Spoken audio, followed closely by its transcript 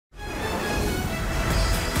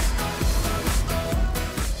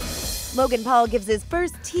Logan Paul gives his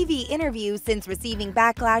first TV interview since receiving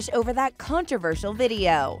backlash over that controversial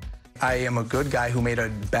video. I am a good guy who made a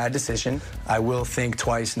bad decision. I will think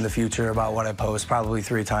twice in the future about what I post, probably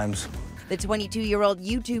 3 times. The 22-year-old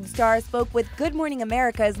YouTube star spoke with Good Morning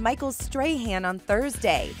America's Michael Strahan on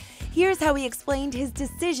Thursday. Here's how he explained his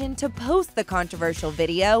decision to post the controversial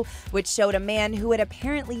video, which showed a man who had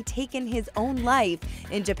apparently taken his own life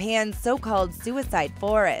in Japan's so-called suicide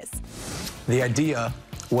forest. The idea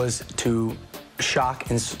was to shock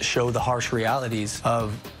and show the harsh realities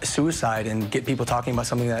of suicide and get people talking about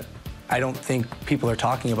something that I don't think people are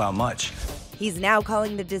talking about much. He's now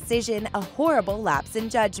calling the decision a horrible lapse in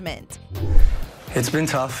judgment. It's been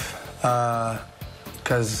tough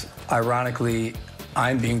because, ironically,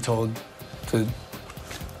 I'm being told to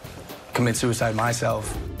commit suicide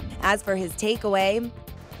myself. As for his takeaway,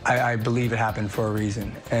 I believe it happened for a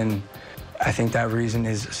reason, and I think that reason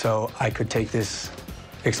is so I could take this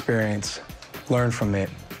experience, learn from it,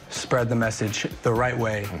 spread the message the right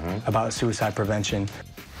way about suicide prevention.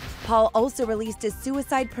 Paul also released a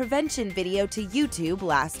suicide prevention video to YouTube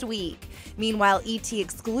last week. Meanwhile, ET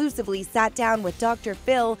exclusively sat down with Dr.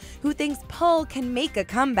 Phil, who thinks Paul can make a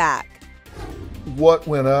comeback. What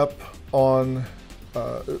went up on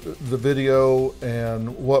the video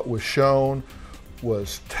and what was shown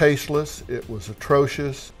was tasteless, it was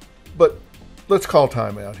atrocious, but let's call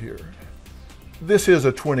time out here. This is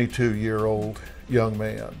a 22-year-old young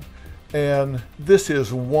man, and this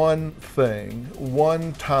is one thing,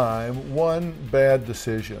 one time, one bad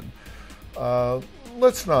decision.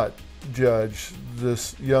 Let's not judge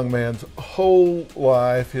this young man's whole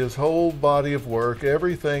life, his whole body of work,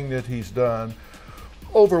 everything that he's done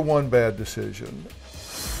over one bad decision.